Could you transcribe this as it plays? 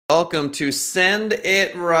Welcome to Send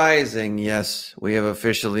It Rising. Yes, we have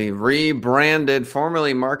officially rebranded,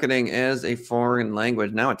 formerly marketing as a foreign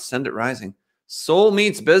language. Now it's Send It Rising. Soul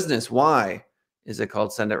meets business. Why is it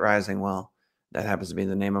called Send It Rising? Well, that happens to be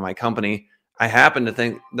the name of my company. I happen to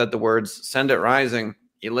think that the words Send It Rising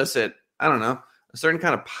elicit, I don't know, a certain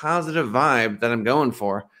kind of positive vibe that I'm going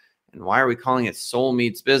for. And why are we calling it Soul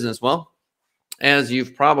Meets Business? Well, as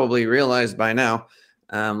you've probably realized by now,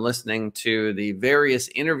 listening to the various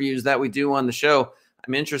interviews that we do on the show,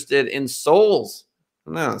 I'm interested in souls.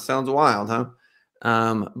 No, it sounds wild,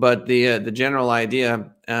 huh? But the general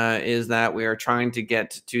idea is that we are trying to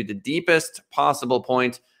get to the deepest possible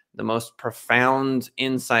point, the most profound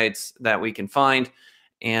insights that we can find.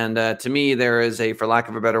 And to me, there is a, for lack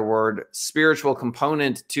of a better word, spiritual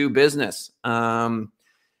component to business.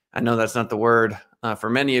 I know that's not the word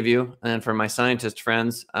for many of you, and for my scientist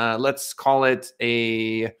friends, let's call it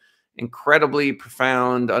a incredibly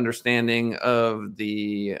profound understanding of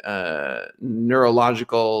the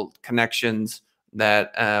neurological connections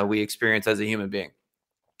that we experience as a human being.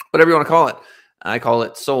 Whatever you want to call it. I call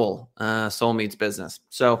it soul. Soul meets business.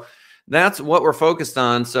 So that's what we're focused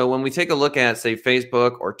on. So when we take a look at, say,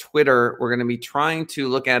 Facebook or Twitter, we're going to be trying to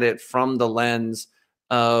look at it from the lens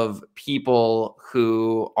of people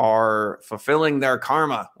who are fulfilling their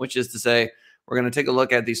karma, which is to say, we're going to take a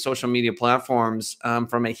look at these social media platforms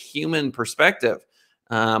from a human perspective.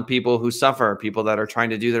 People who suffer, people that are trying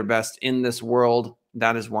to do their best in this world.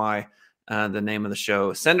 That is why the name of the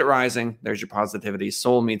show, Send It Rising. There's your positivity.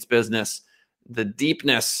 Soul meets business. The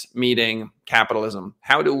deepness meeting capitalism.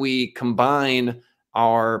 How do we combine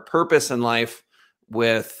our purpose in life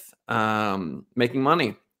with making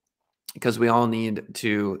money? Because we all need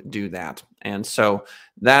to do that. And so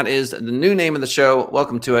that is the new name of the show.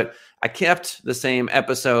 Welcome to it. I kept the same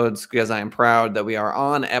episodes because I am proud that we are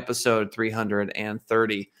on episode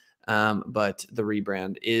 330, but the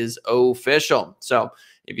rebrand is official. So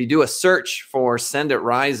if you do a search for Send It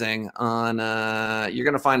Rising on, you're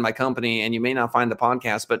going to find my company, and you may not find the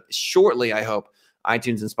podcast, but shortly, I hope,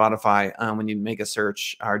 iTunes and Spotify, when you make a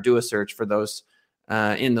search or do a search for those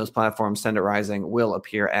in those platforms, Send It Rising will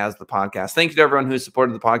appear as the podcast. Thank you to everyone who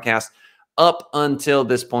supported the podcast up until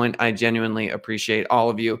this point. I genuinely appreciate all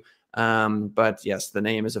of you. But yes, the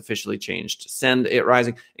name is officially changed. Send It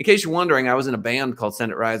Rising. In case you're wondering, I was in a band called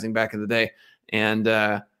Send It Rising back in the day. And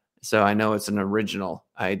so I know it's an original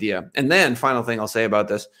idea. And then final thing I'll say about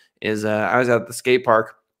this is I was at the skate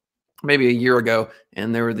park maybe a year ago,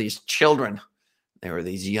 and there were these children. There were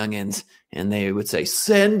these youngins, and they would say,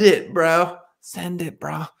 "Send it, bro. Send it,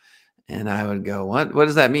 bro." And I would go, what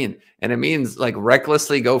does that mean? And it means like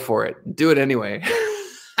recklessly go for it. Do it anyway.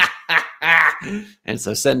 And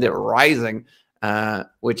so Send It Rising,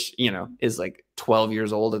 which, you know, is like 12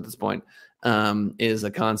 years old at this point, is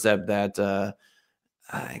a concept that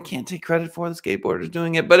I can't take credit for. The skateboarders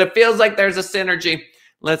doing it, but it feels like there's a synergy.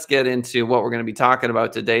 Let's get into what we're going to be talking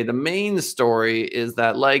about today. The main story is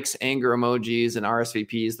that likes, anger emojis, and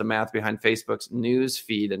RSVPs, the math behind Facebook's news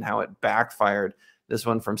feed and how it backfired. This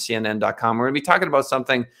one from CNN.com. We're going to be talking about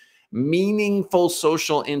something, meaningful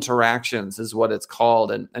social interactions is what it's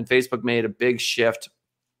called. And Facebook made a big shift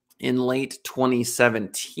in late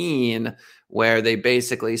 2017 where they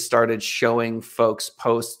basically started showing folks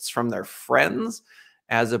posts from their friends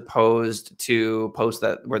as opposed to posts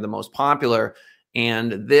that were the most popular.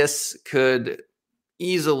 And this could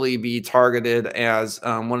easily be targeted as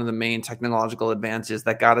one of the main technological advances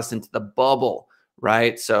that got us into the bubble,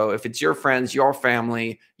 right? So if it's your friends, your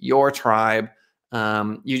family, your tribe,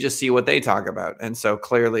 you just see what they talk about. And so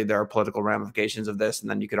clearly there are political ramifications of this. And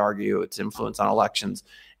then you could argue its influence on elections,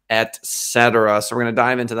 etc. So we're going to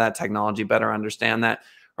dive into that technology, better understand that.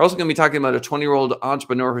 We're also going to be talking about a 20-year-old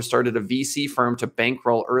entrepreneur who started a VC firm to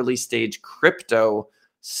bankroll early stage crypto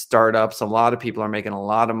startups. A lot of people are making a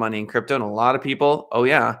lot of money in crypto, and a lot of people,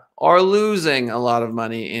 are losing a lot of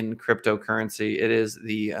money in cryptocurrency. It is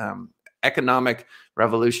the economic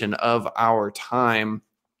revolution of our time.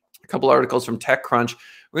 A couple articles from TechCrunch.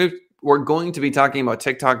 We're going to be talking about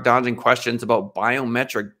TikTok dodging questions about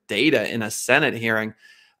biometric data in a Senate hearing.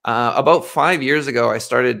 About 5 years ago, I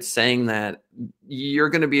started saying that you're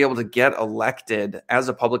going to be able to get elected as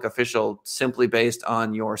a public official simply based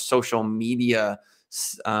on your social media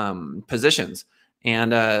positions.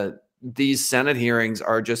 And these Senate hearings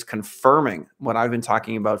are just confirming what I've been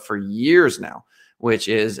talking about for years now, which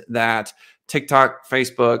is that TikTok,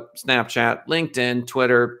 Facebook, Snapchat, LinkedIn,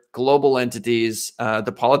 Twitter, global entities,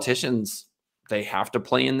 the politicians, they have to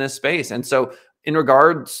play in this space. And so in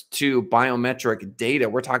regards to biometric data,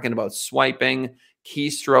 we're talking about swiping,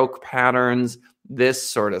 keystroke patterns, this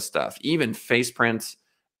sort of stuff, even face prints,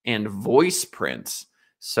 and voice prints.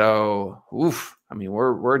 So, oof, I mean,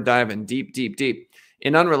 we're diving deep, deep, deep.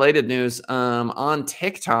 In unrelated news, on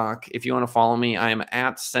TikTok, if you want to follow me, I am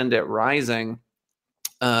at Send It Rising.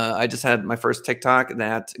 I just had my first TikTok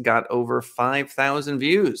that got over 5,000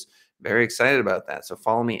 views. Very excited about that. So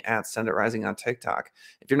follow me at Send It Rising on TikTok.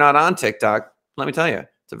 If you're not on TikTok, let me tell you,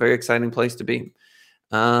 it's a very exciting place to be.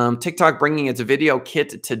 TikTok bringing its video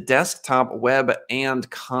kit to desktop, web, and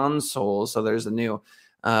console. So there's a new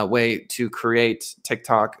way to create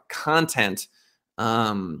TikTok content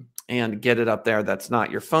and get it up there that's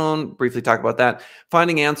not your phone. Briefly talk about that.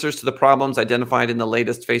 Finding answers to the problems identified in the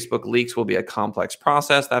latest Facebook leaks will be a complex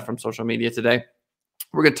process. That from Social Media Today.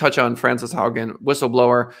 We're going to touch on Frances Haugen,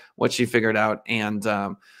 whistleblower, what she figured out, and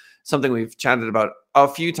something we've chatted about a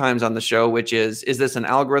few times on the show, which is this an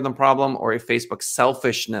algorithm problem or a Facebook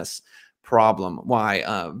selfishness problem?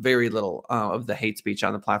 Why very little of the hate speech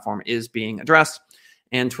on the platform is being addressed.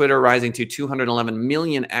 And Twitter rising to 211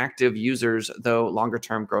 million active users, though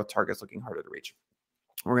longer-term growth targets looking harder to reach.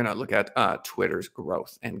 We're going to look at Twitter's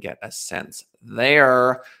growth and get a sense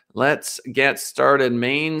there. Let's get started.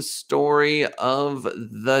 Main story of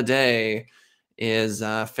the day is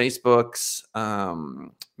Facebook's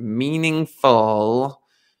meaningful,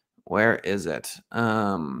 where is it?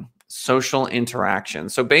 Social interaction.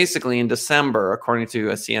 So basically in December, according to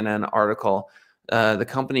a CNN article, the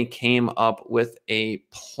company came up with a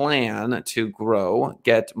plan to grow,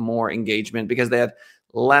 get more engagement because they had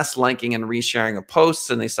less liking and resharing of posts,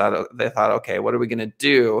 and they thought, okay, what are we going to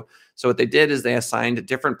do? So what they did is they assigned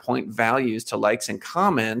different point values to likes and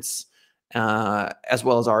comments, as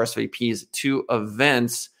well as RSVPs to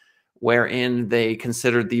events wherein they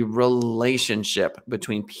considered the relationship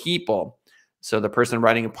between people. So the person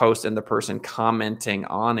writing a post and the person commenting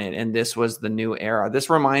on it. And this was the new era. This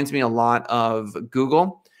reminds me a lot of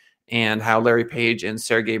Google and how Larry Page and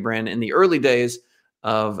Sergey Brin in the early days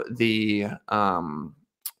of the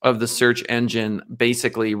search engine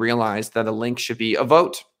basically realized that a link should be a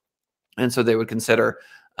vote. And so they would consider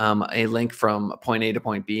a link from point A to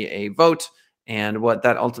point B a vote. And what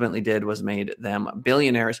that ultimately did was made them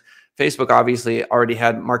billionaires. Facebook obviously already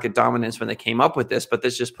had market dominance when they came up with this, but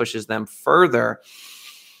this just pushes them further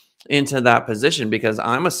into that position because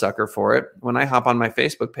I'm a sucker for it. When I hop on my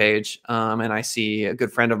Facebook page and I see a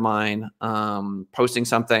good friend of mine posting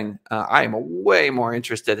something, I am way more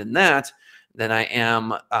interested in that than I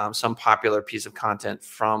am some popular piece of content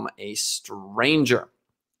from a stranger.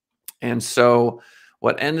 And so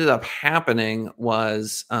what ended up happening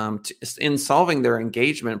was in solving their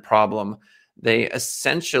engagement problem, they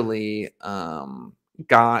essentially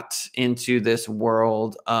got into this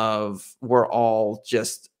world of we're all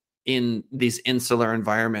just in these insular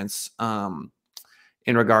environments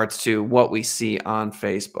in regards to what we see on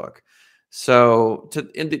Facebook. So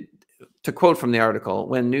to quote from the article,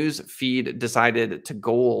 when News Feed decided to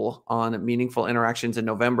goal on meaningful interactions in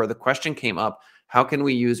November, the question came up, how can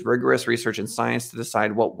we use rigorous research and science to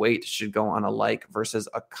decide what weight should go on a like versus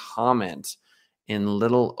a comment in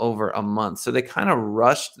little over a month? So they kind of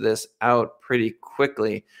rushed this out pretty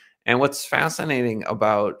quickly. And what's fascinating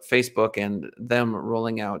about Facebook and them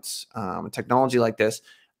rolling out technology like this,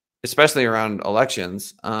 especially around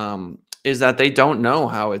elections, is that they don't know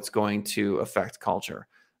how it's going to affect culture.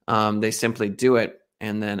 They simply do it.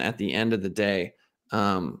 And then at the end of the day,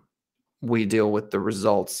 we deal with the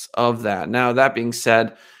results of that. Now, that being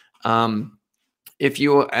said, if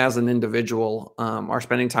you as an individual are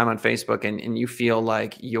spending time on Facebook and you feel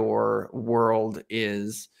like your world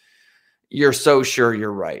is, you're so sure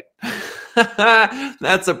you're right,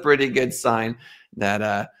 that's a pretty good sign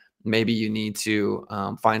that maybe you need to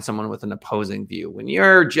find someone with an opposing view when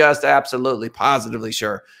you're just absolutely positively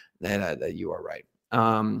sure that you are right.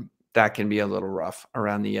 That can be a little rough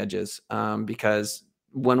around the edges because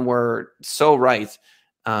when we're so right,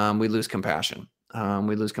 we lose compassion.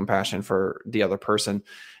 We lose compassion for the other person.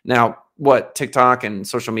 Now, what TikTok and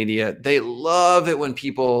social media, they love it when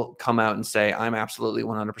people come out and say, I'm absolutely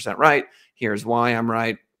 100% right. Here's why I'm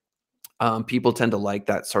right. People tend to like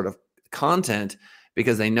that sort of content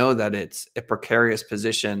because they know that it's a precarious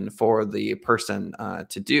position for the person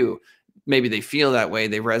to do. Maybe they feel that way.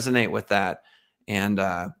 They resonate with that. And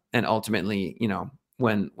ultimately, you know,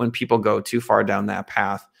 when people go too far down that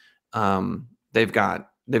path, they've got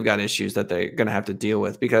issues that they're going to have to deal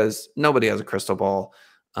with because nobody has a crystal ball.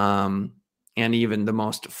 And even the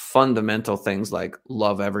most fundamental things like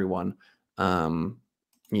love everyone, under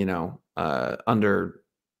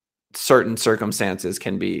certain circumstances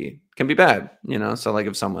can be bad, you know? So like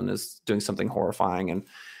if someone is doing something horrifying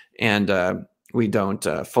and we don't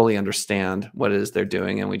fully understand what it is they're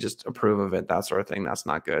doing and we just approve of it, that sort of thing. That's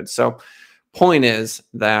not good. So point is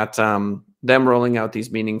that them rolling out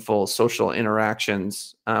these meaningful social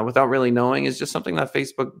interactions without really knowing is just something that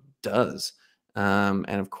Facebook does. And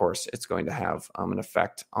of course, it's going to have an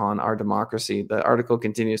effect on our democracy. The article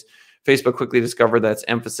continues. Facebook quickly discovered that its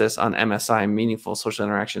emphasis on MSI, meaningful social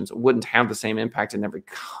interactions, wouldn't have the same impact in every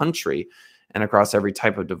country and across every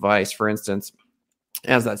type of device. For instance,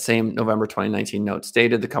 as that same November 2019 note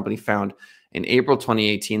stated, the company found in April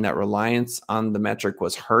 2018 that reliance on the metric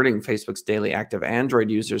was hurting Facebook's daily active Android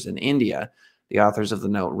users in India. The authors of the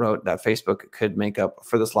note wrote that Facebook could make up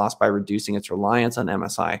for this loss by reducing its reliance on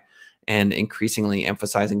MSI and increasingly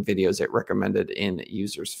emphasizing videos it recommended in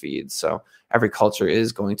users' feeds. So every culture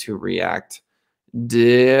is going to react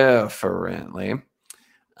differently.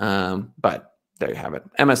 But there you have it.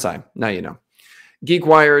 MSI, now you know.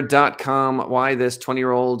 GeekWire.com, why this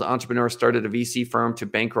 20-year-old entrepreneur started a VC firm to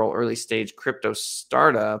bankroll early-stage crypto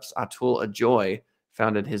startups. Atul Ajoy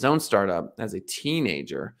founded his own startup as a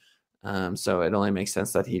teenager. So it only makes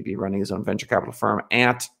sense that he'd be running his own venture capital firm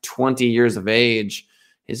at 20 years of age.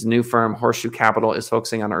 His new firm, Horseshoe Capital, is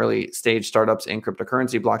focusing on early-stage startups in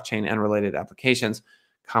cryptocurrency, blockchain, and related applications,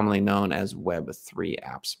 commonly known as Web3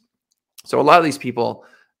 apps. So a lot of these people,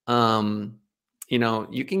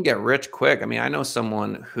 you can get rich quick. I mean, I know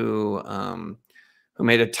someone who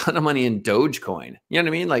made a ton of money in Dogecoin. You know what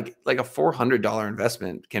I mean? Like a $400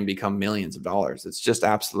 investment can become millions of dollars. It's just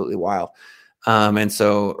absolutely wild. And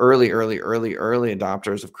so early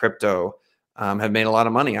adopters of crypto have made a lot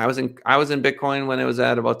of money. I was in Bitcoin when it was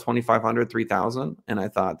at about 2,500, 3,000. And I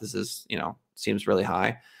thought this is, seems really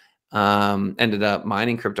high. Ended up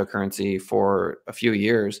mining cryptocurrency for a few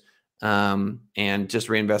years. And just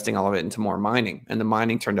reinvesting all of it into more mining. And the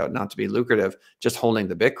mining turned out not to be lucrative. Just holding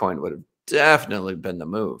the Bitcoin would have definitely been the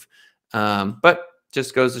move. But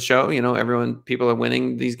just goes to show, people are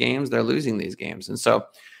winning these games, they're losing these games. And so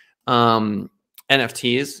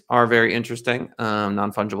NFTs are very interesting.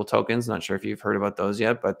 Non-fungible tokens, not sure if you've heard about those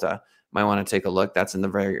yet, but might want to take a look. That's in the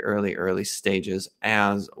very early stages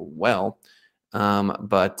as well.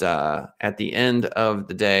 But at the end of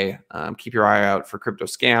the day, keep your eye out for crypto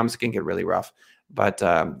scams. It can get really rough, but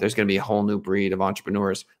there's going to be a whole new breed of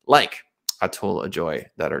entrepreneurs like Atul Ajoy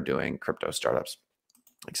that are doing crypto startups.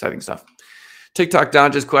 Exciting stuff. TikTok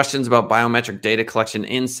dodges questions about biometric data collection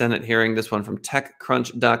in Senate hearing. This one from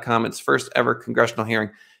TechCrunch.com. Its first ever congressional hearing.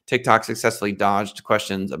 TikTok successfully dodged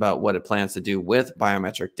questions about what it plans to do with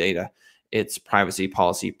biometric data. Its privacy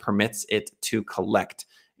policy permits it to collect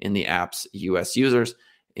in the app's U.S. users.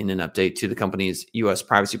 In an update to the company's U.S.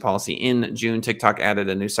 privacy policy in June, TikTok added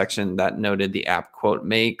a new section that noted the app, quote,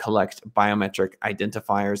 may collect biometric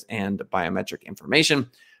identifiers and biometric information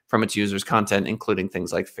from its users' content, including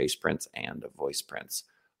things like face prints and voice prints.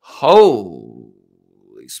 Holy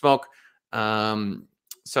smoke.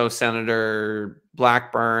 So Senator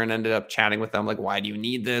Blackburn ended up chatting with them, like, why do you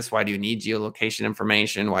need this? Why do you need geolocation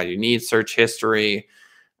information? Why do you need search history?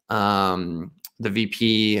 The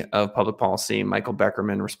VP of Public Policy, Michael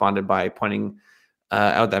Beckerman, responded by pointing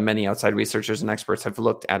out that many outside researchers and experts have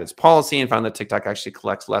looked at its policy and found that TikTok actually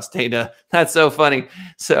collects less data. That's so funny.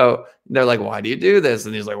 So they're like, why do you do this?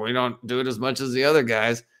 And he's like, we don't do it as much as the other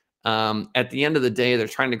guys. At the end of the day, they're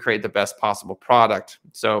trying to create the best possible product.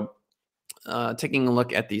 So taking a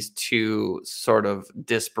look at these two sort of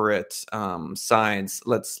disparate sides,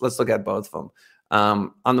 let's look at both of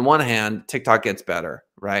them. On the one hand, TikTok gets better,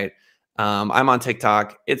 right? I'm on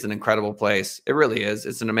TikTok. It's an incredible place. It really is.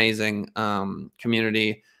 It's an amazing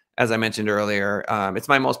community. As I mentioned earlier, it's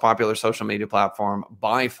my most popular social media platform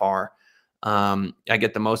by far. I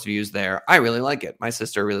get the most views there. I really like it. My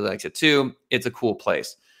sister really likes it too. It's a cool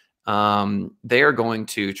place. They are going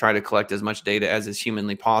to try to collect as much data as is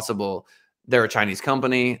humanly possible. They're a Chinese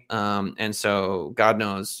company. And so God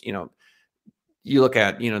knows, you look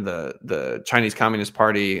at, the Chinese Communist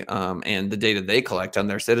Party and the data they collect on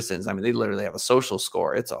their citizens. I mean, they literally have a social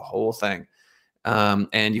score. It's a whole thing.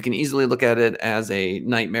 And you can easily look at it as a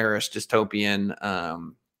nightmarish dystopian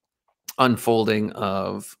unfolding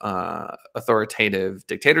of authoritative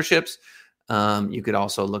dictatorships. You could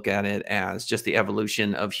also look at it as just the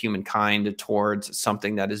evolution of humankind towards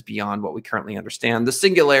something that is beyond what we currently understand, the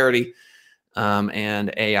singularity,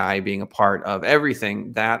 and AI being a part of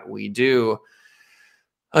everything that we do.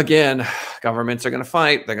 Again, governments are going to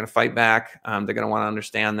fight. They're going to fight back. They're going to want to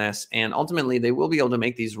understand this. And ultimately, they will be able to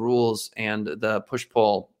make these rules. And the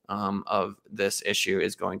push-pull of this issue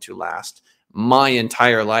is going to last my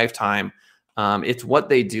entire lifetime. It's what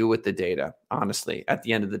they do with the data, honestly. At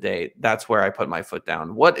the end of the day, that's where I put my foot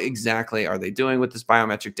down. What exactly are they doing with this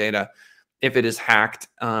biometric data? if it is hacked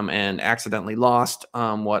and accidentally lost,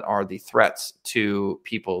 what are the threats to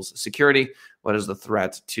people's security? What is the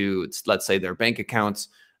threat to, let's say, their bank accounts?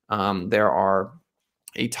 There are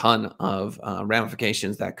a ton of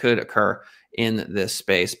ramifications that could occur in this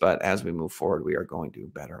space. But as we move forward, we are going to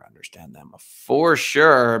better understand them for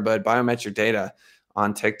sure. But biometric data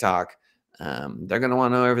on TikTok, they're going to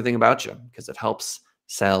want to know everything about you because it helps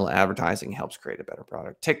sell advertising, helps create a better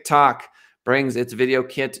product. TikTok brings its video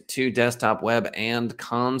kit to desktop, web, and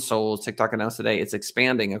consoles. TikTok announced today it's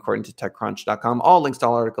expanding, according to TechCrunch.com. All links to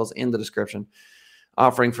all articles in the description.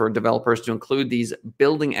 Offering for developers to include these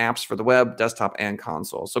building apps for the web, desktop, and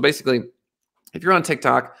console. So basically, if you're on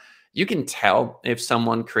TikTok, you can tell if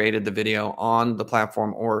someone created the video on the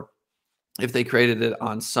platform or if they created it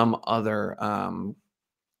on some other,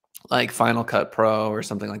 like Final Cut Pro or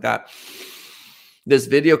something like that. This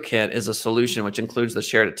video kit is a solution which includes the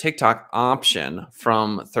share to TikTok option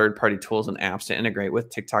from third-party tools and apps to integrate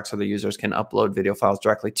with TikTok so the users can upload video files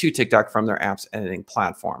directly to TikTok from their app's editing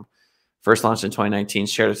platform. First launched in 2019,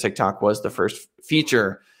 Share to TikTok was the first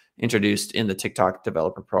feature introduced in the TikTok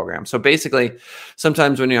developer program. So basically,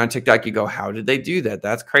 sometimes when you're on TikTok, you go, how did they do that?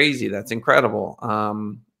 That's crazy. That's incredible.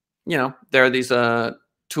 There are these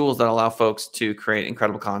tools that allow folks to create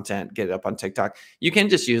incredible content, get it up on TikTok. You can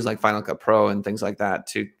just use like Final Cut Pro and things like that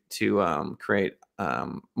to create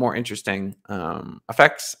more interesting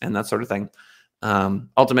effects and that sort of thing.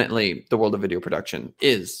 Ultimately, the world of video production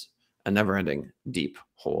is a never-ending deep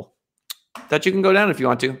hole that you can go down if you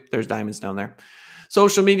want to. There's diamonds down there.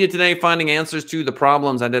 Social media today, finding answers to the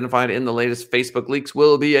problems identified in the latest Facebook leaks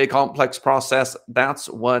will be a complex process. That's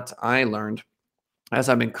what I learned as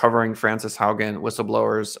I've been covering Frances Haugen,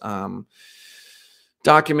 whistleblowers,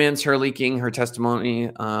 documents, her leaking her testimony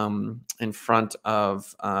in front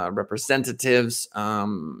of representatives.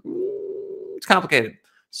 It's complicated.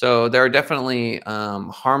 So there are definitely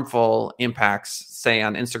harmful impacts, say,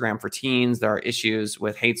 on Instagram for teens. There are issues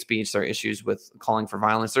with hate speech. There are issues with calling for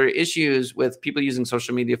violence. There are issues with people using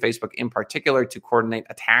social media, Facebook in particular, to coordinate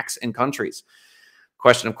attacks in countries.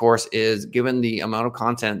 Question, of course, is given the amount of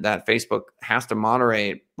content that Facebook has to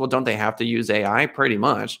moderate, well, don't they have to use AI? Pretty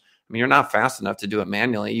much. I mean, you're not fast enough to do it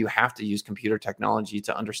manually. You have to use computer technology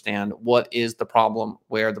to understand what is the problem,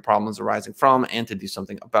 where the problem is arising from, and to do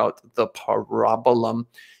something about the problem.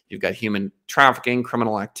 You've got human trafficking,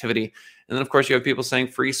 criminal activity, and then, of course, you have people saying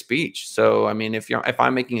free speech. So, I mean, if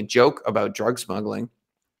I'm making a joke about drug smuggling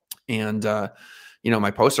and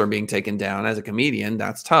my posts are being taken down as a comedian,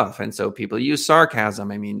 that's tough. And so people use sarcasm.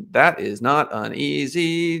 I mean, that is not an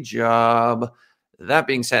easy job. That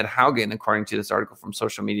being said, Haugen, according to this article from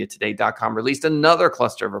socialmediatoday.com, released another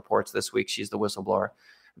cluster of reports this week. She's the whistleblower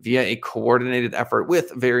via a coordinated effort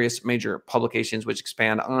with various major publications, which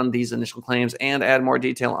expand on these initial claims and add more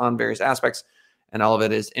detail on various aspects. And all of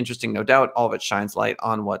it is interesting, no doubt. All of it shines light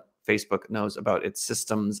on what Facebook knows about its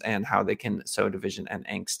systems and how they can sow division and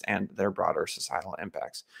angst and their broader societal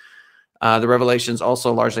impacts. The revelations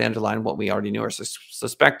also largely underline what we already knew or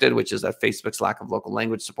suspected, which is that Facebook's lack of local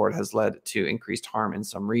language support has led to increased harm in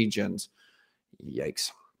some regions.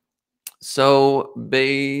 Yikes. So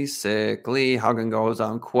basically, Haugen goes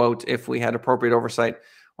on, quote, if we had appropriate oversight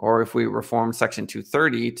or if we reformed Section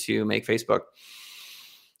 230 to make Facebook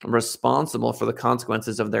responsible for the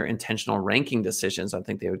consequences of their intentional ranking decisions, I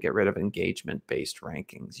think they would get rid of engagement-based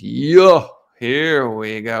rankings. Yeah, here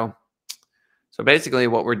we go. So basically,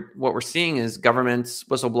 what we're seeing is governments,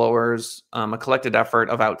 whistleblowers, a collected effort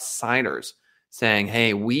of outsiders saying,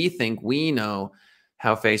 "Hey, we think we know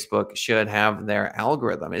how Facebook should have their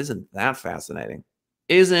algorithm." Isn't that fascinating?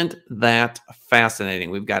 Isn't that fascinating?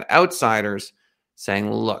 We've got outsiders saying,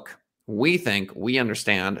 "Look, we think we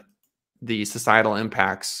understand the societal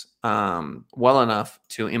impacts well enough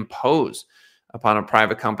to impose upon a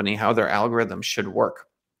private company how their algorithm should work."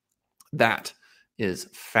 That is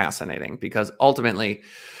fascinating because ultimately,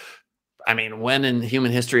 I mean, when in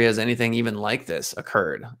human history has anything even like this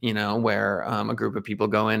occurred, where a group of people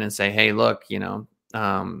go in and say, hey, look,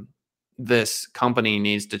 this company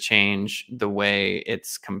needs to change the way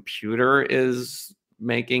its computer is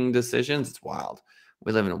making decisions. It's wild.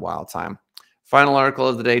 We live in a wild time. Final article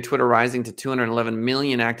of the day, Twitter rising to 211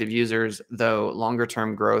 million active users, though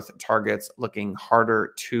longer-term growth targets looking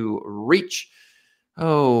harder to reach.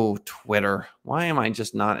 Oh, Twitter. Why am I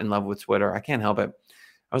just not in love with Twitter? I can't help it.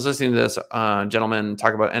 I was listening to this gentleman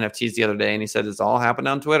talk about NFTs the other day, and he said it's all happened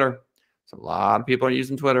on Twitter. So a lot of people are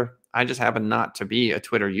using Twitter. I just happen not to be a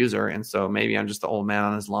Twitter user, and so maybe I'm just the old man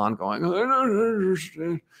on his lawn going, I don't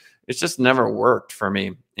understand. It's just never worked for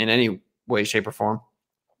me in any way, shape, or form.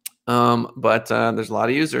 But there's a lot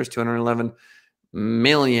of users, 211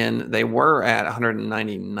 million. They were at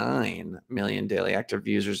 199 million daily active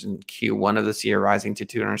users in Q1 of this year, rising to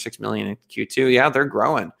 206 million in Q2. Yeah, they're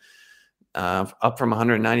growing. Up from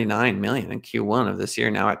 199 million in Q1 of this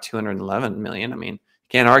year, now at 211 million. I mean,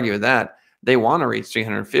 can't argue with that. They want to reach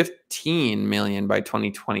 315 million by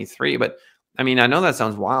 2023. But I mean, I know that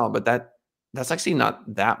sounds wild, but that's actually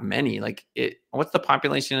not that many. Like, what's the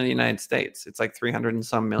population of the United States? It's like 300 and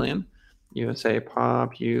some million. USA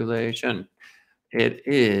population. It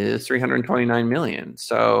is 329 million.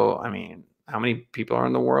 So, I mean, how many people are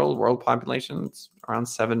in the world? World population, it's around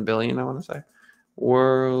 7 billion, I want to say.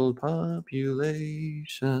 World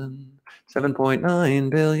population 7.9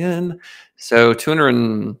 billion. So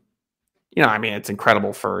 200, I mean, it's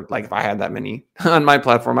incredible for, like, if I had that many on my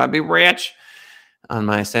platform, I'd be rich on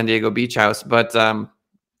my San Diego beach house. But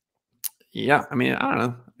yeah, I mean, I don't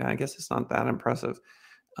know. I guess it's not that impressive.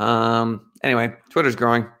 Anyway, Twitter's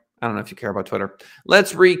growing. I don't know if you care about Twitter.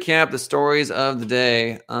 Let's recap the stories of the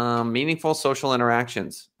day. Meaningful social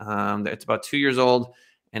interactions. It's about 2 years old,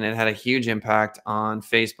 and it had a huge impact on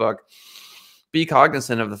Facebook. Be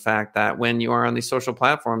cognizant of the fact that when you are on these social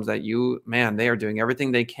platforms, that they are doing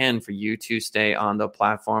everything they can for you to stay on the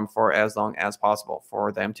platform for as long as possible,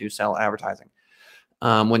 for them to sell advertising.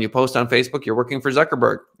 When you post on Facebook, you're working for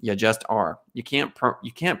Zuckerberg. You just are. You can't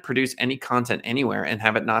produce any content anywhere and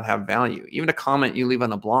have it not have value. Even a comment you leave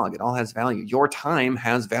on a blog, it all has value. Your time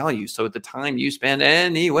has value. So the time you spend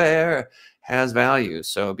anywhere has value.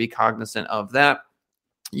 So be cognizant of that.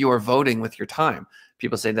 You are voting with your time.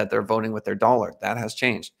 People say that they're voting with their dollar. That has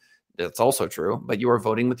changed. That's also true, but you are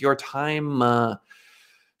voting with your time.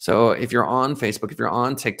 So if you're on Facebook, if you're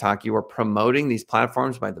on TikTok, you are promoting these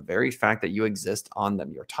platforms by the very fact that you exist on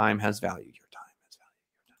them. Your time has value. Your time has value.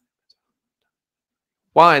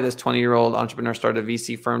 Why this 20-year-old entrepreneur started a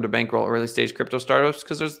VC firm to bankroll early stage crypto startups?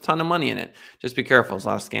 Because there's a ton of money in it. Just be careful. There's a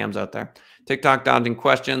lot of scams out there. TikTok dodging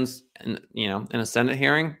questions, and in a Senate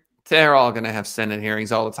hearing, they're all going to have Senate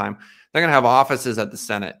hearings all the time. They're going to have offices at the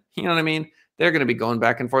Senate. You know what I mean? They're going to be going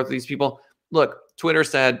back and forth with these people. Look, Twitter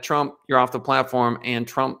said, Trump, you're off the platform, and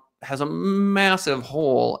Trump has a massive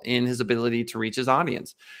hole in his ability to reach his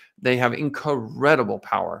audience. They have incredible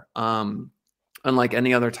power. Unlike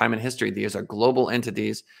any other time in history, these are global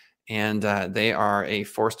entities, and they are a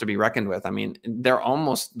force to be reckoned with. I mean, they're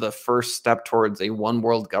almost the first step towards a one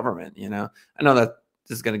world government. I know that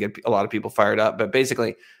this is going to get a lot of people fired up, but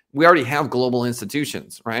basically, we already have global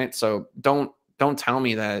institutions, right? So don't tell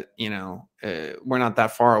me that, we're not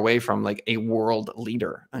that far away from like a world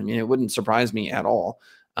leader. I mean, it wouldn't surprise me at all.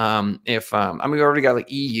 We already got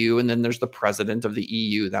like EU, and then there's the president of the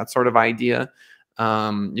EU, that sort of idea.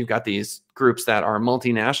 You've got these groups that are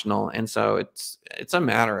multinational. And so it's a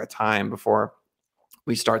matter of time before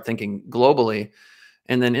we start thinking globally.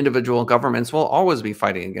 And then individual governments will always be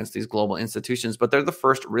fighting against these global institutions, but they're the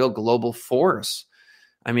first real global force.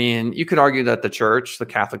 I mean, you could argue that the church, the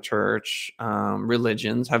Catholic Church,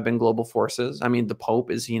 religions have been global forces. I mean, the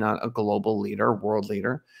Pope, is he not a global leader, world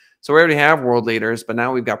leader? So we already have world leaders, but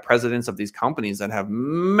now we've got presidents of these companies that have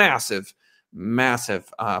massive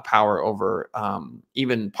power over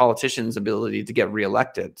even politicians' ability to get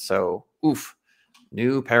reelected. So,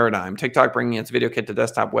 new paradigm. TikTok bringing its video kit to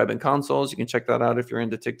desktop, web, and consoles. You can check that out if you're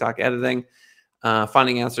into TikTok editing.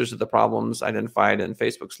 Finding answers to the problems identified in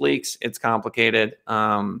Facebook's leaks. It's complicated.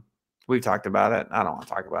 We've talked about it. I don't want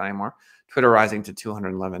to talk about it anymore. Twitter rising to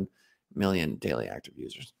 211 million daily active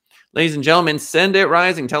users. Ladies and gentlemen, send it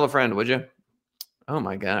rising. Tell a friend, would you? Oh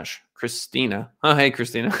my gosh. Christina. Oh, hey,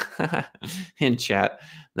 Christina. In chat.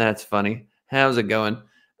 That's funny. How's it going?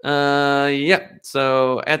 Yeah.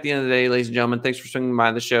 So at the end of the day, ladies and gentlemen, thanks for swinging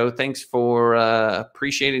by the show. Thanks for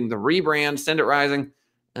appreciating the rebrand. Send it rising.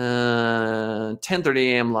 10:30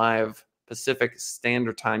 a.m. live Pacific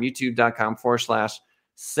Standard Time.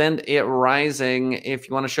 YouTube.com/Send It Rising. If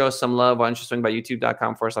you want to show us some love, why don't you swing by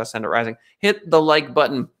YouTube.com/Send It Rising. Hit the like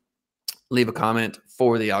button. Leave a comment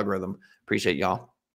for the algorithm. Appreciate y'all.